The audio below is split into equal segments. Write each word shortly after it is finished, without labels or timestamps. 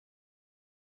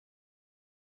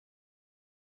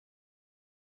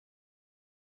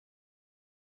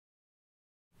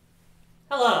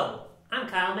Hello, I'm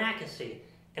Kyle Mackesy,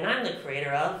 and I'm the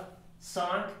creator of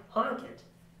Sonkhonkett.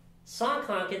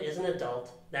 Sonkhonkett is an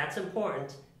adult, that's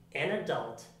important, and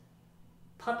adult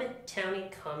puppet townie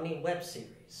comedy web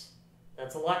series.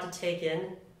 That's a lot to take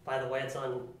in. By the way, it's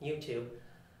on YouTube.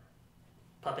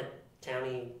 Puppet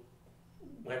townie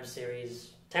web series.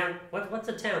 What's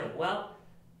a townie? Well,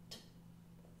 to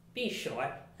be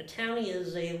short, a townie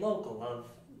is a local of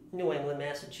New England,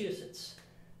 Massachusetts.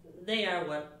 They are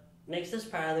what makes this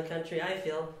part of the country, I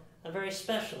feel, a very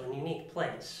special and unique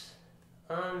place.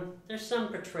 There's some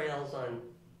portrayals on,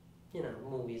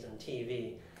 movies on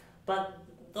TV, but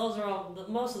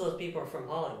most of those people are from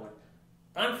Hollywood.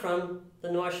 I'm from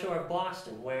the North Shore of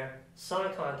Boston, where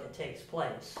Sonkhonkett takes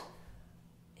place.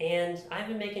 And I've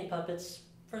been making puppets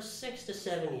for 6 to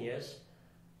 7 years.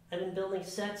 I've been building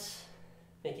sets,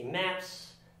 making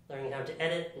maps, learning how to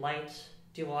edit, light,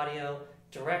 do audio,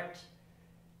 direct,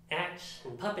 act,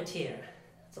 and puppeteer.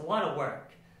 It's a lot of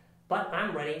work, but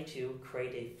I'm ready to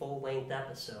create a full-length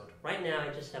episode. Right now I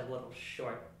just have little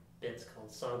short bits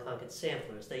called Sonkhonkett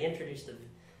samplers. They introduce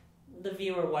the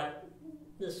viewer what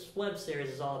this web series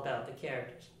is all about, the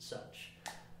characters and such.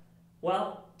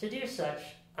 Well, to do such,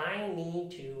 I need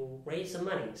to raise some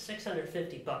money,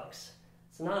 $650.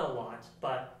 It's not a lot,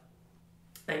 but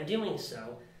I'm doing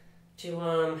so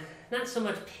to not so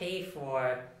much pay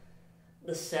for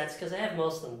the sets, because I have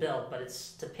most of them built, but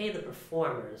it's to pay the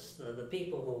performers, the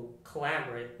people who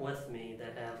collaborate with me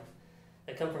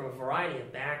that come from a variety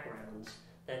of backgrounds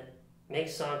that make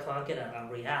Sonkhonkett a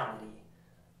reality.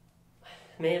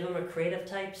 Many of them are creative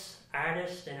types,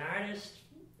 artists, and artists,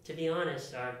 to be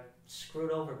honest, are screwed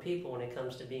over people when it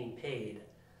comes to being paid.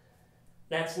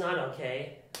 That's not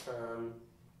okay.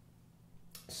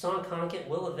 Sonkhonkett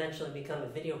will eventually become a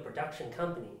video production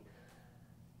company.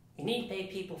 You need to pay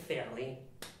people fairly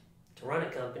to run a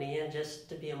company and just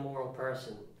to be a moral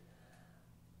person.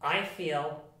 I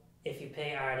feel if you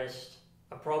pay artists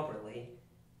appropriately,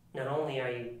 not only are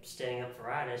you standing up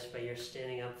for artists, but you're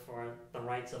standing up for the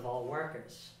rights of all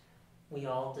workers. We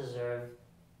all deserve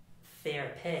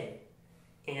fair pay.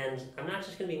 And I'm not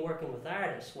just going to be working with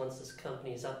artists once this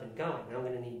company is up and going. I'm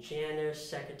going to need janitors,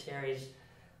 secretaries,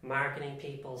 marketing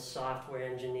people, software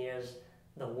engineers,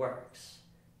 the works.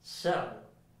 So,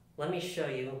 let me show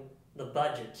you the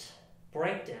budget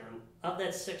breakdown of that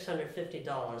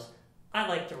 $650 I'd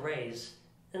like to raise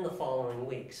in the following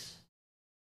weeks.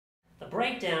 The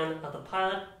breakdown of the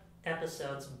pilot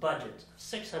episode's budget of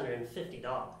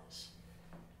 $650.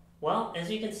 Well,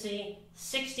 as you can see,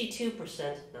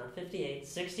 62%, not 58,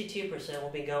 62% will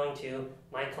be going to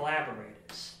my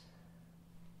collaborators.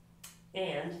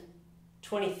 And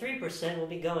 23% will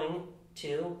be going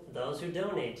to those who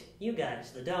donate, you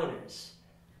guys, the donors.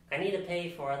 I need to pay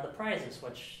for the prizes,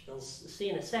 which you'll see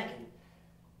in a second.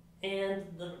 And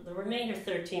the remainder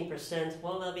 13%,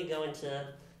 well, they'll be going to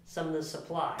some of the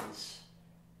supplies.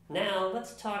 Now,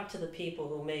 let's talk to the people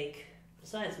who make,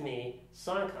 besides me,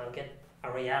 Sonkhonkett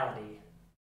a reality.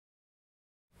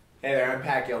 Hey there, I'm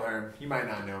Pat Gilherm. You might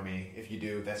not know me. If you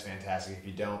do, that's fantastic. If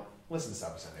you don't, listen to this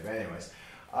episode. But anyways,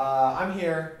 I'm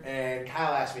here, and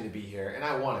Kyle asked me to be here, and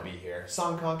I want to be here.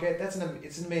 Sonkhonkett, it's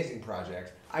an amazing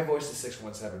project. I voiced the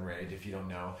 617 raid, if you don't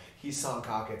know. He's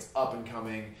Sonkhankett's up and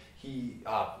coming.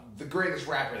 The greatest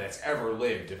rapper that's ever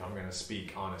lived, if I'm going to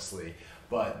speak honestly.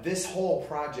 But this whole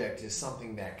project is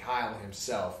something that Kyle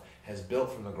himself has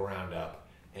built from the ground up.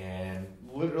 And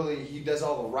literally, he does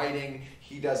all the writing.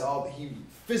 He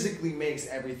physically makes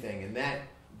everything, and that,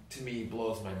 to me,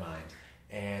 blows my mind.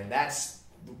 And that's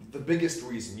the biggest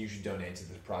reason you should donate to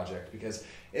this project, because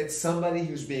it's somebody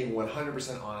who's being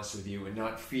 100% honest with you and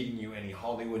not feeding you any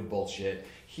Hollywood bullshit.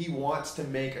 He wants to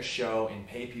make a show and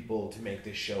pay people to make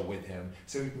this show with him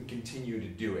so he can continue to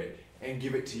do it and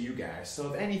give it to you guys.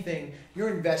 So if anything, you're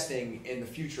investing in the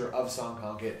future of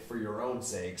Sonkhonkett for your own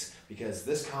sakes, because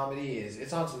this comedy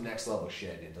it's on some next level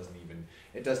shit.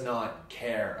 It does not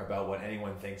care about what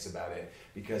anyone thinks about it,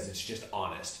 because it's just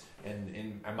honest. And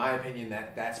in my opinion,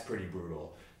 that's pretty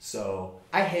brutal. So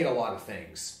I hate a lot of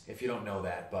things, if you don't know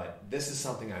that, but this is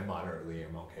something I moderately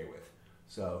am okay with.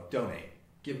 So donate.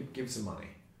 Give some money.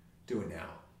 Do it now.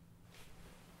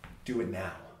 Do it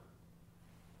now.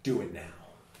 Do it now.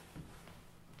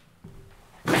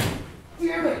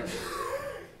 Damn it!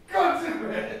 God damn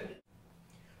it!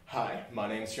 Hi, my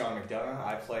name's Sean McDonough.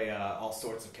 I play all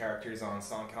sorts of characters on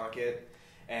Sonkhonkett,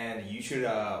 and you should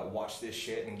watch this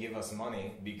shit and give us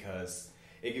money, because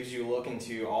it gives you a look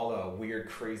into all the weird,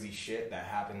 crazy shit that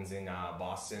happens in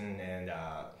Boston and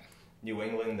New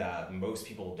England that most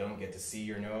people don't get to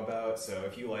see or know about. So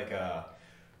if you like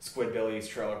Squidbillies,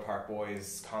 Trailer Park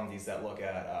Boys, comedies that look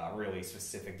at really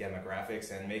specific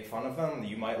demographics and make fun of them,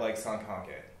 you might like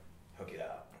Sonkhonkett. Hook it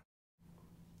up.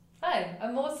 Hi,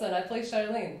 I'm Melissa and I play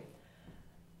Charlene.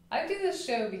 I do this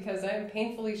show because I'm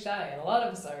painfully shy, and a lot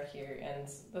of us are here, and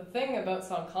the thing about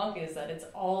Sonkhonkett is that it's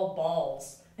all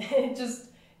balls.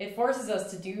 It forces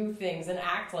us to do things and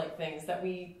act like things that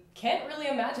we can't really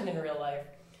imagine in real life.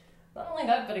 Not only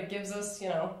that, but it gives us,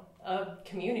 a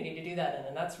community to do that in,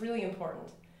 and that's really important.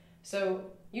 So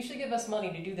you should give us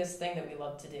money to do this thing that we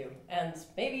love to do, and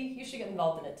maybe you should get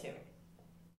involved in it too.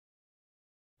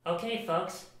 Okay,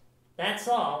 folks, that's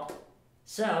all.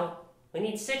 So, we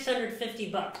need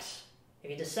 $650. If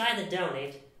you decide to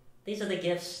donate, these are the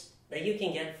gifts that you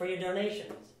can get for your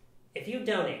donations. If you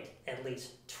donate at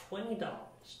least $20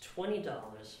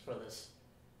 for this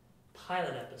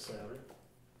pilot episode,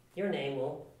 your name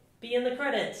will be in the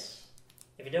credits.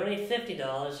 If you donate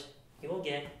 $50, you will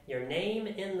get your name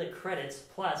in the credits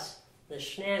plus the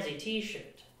schnazzy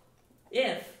t-shirt.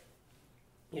 If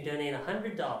you donate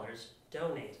 $100,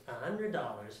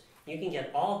 you can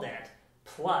get all that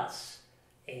plus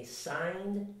a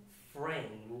signed,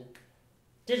 framed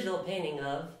digital painting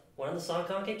of one of the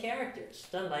Sonkhonkett characters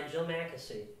done by Jill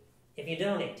Mackesy. If you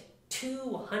donate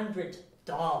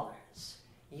 $200,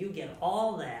 you get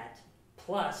all that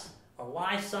plus a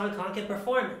live Sonkhonkett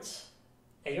performance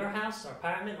at your house or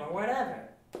apartment or whatever.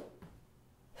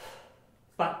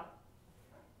 But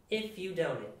if you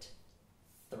donate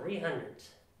 300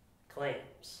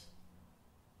 claims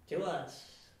to us,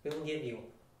 we will give you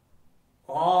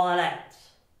all of that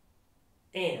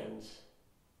and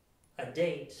a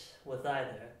date with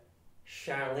either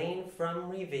Charlene from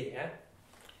Revere,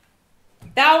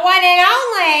 the one and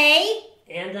only,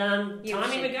 and You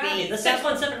Tommy should McGarvey, be the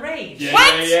 617 Rage. Yeah,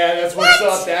 What? that's what's What?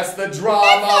 up. That's the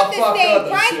drama, That's not the same fucker.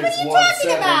 price. What are you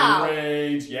talking about?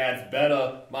 Rage. Yeah, it's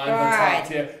better. Mine's the God. top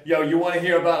tier. Yo, you want to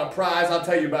hear about a prize? I'll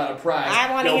tell you about a prize. I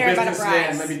wanna hear about a businessman,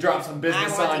 prize. let me drop some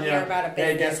business I want on to you. hear about a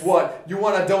Hey, business. guess what? You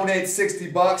want to donate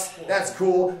 $60? That's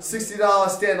cool. $60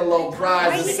 standalone Why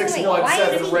prize. are The you doing it? 617 Why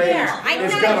is he Rage here? I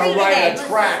is cannot gonna agree to write this. a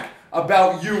track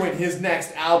about you and his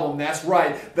next album. That's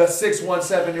right. The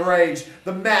 617 Rage,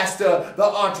 the master, the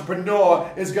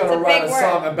entrepreneur, is going to It's a write big a word.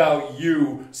 song about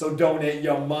you. So donate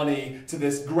your money to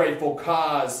this grateful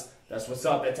cause. That's what's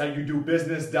up. That's how you do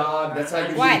business, dog. That's how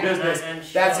you What? do business. I'm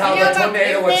sure. That's how You know the about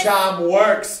tornado of business? charm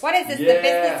works. What is this, Yeah. the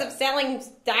business of selling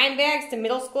dime bags to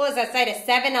middle schoolers outside of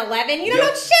 7-Eleven? You don't Yo.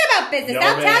 know shit about business. Yo,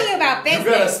 I'll man, tell you about business.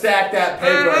 You gotta stack that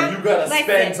paper. Uh-huh. You gotta Listen,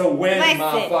 spend to win, listen.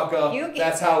 motherfucker. You-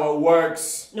 That's how it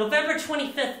works. November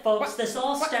 25th, folks. What? This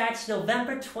all What? starts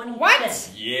November 25th. What?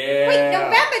 Yeah. Wait,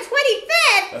 November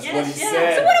 25th? That's Yes, what he yes.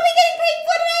 said. So what are we getting paid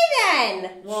for today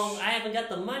then? Well, I haven't got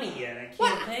the money yet. I can't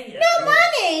What? pay you. No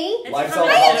money? It's Life's coming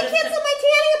all I had about- to cancel my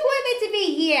tanning appointment to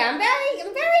be here. I'm very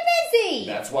busy.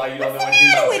 That's why you don't What's know the anything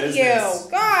matter about with business.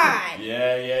 you? God.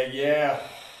 Yeah.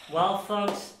 Well,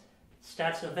 folks,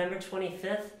 starts November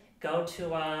 25th. Go to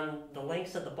the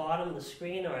links at the bottom of the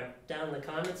screen or down in the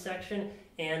comment section.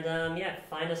 And,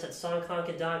 find us at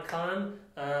sonkhonkett.com.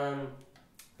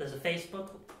 There's a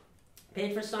Facebook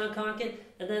page for Sonkhonkett.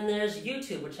 And then there's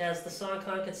YouTube, which has the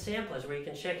Sonkhonkett samplers, where you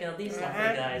can check out these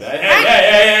lovely guys.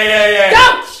 Hey.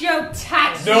 Don't you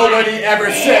touch Nobody me.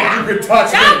 ever said you could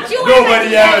touch Don't me. you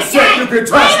Nobody ever ever say said that. you could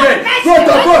touch Why me. don't I What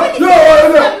the touch fuck? you? No,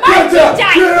 The merchandise.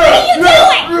 What are you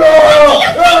doing? What do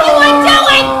you think you are doing?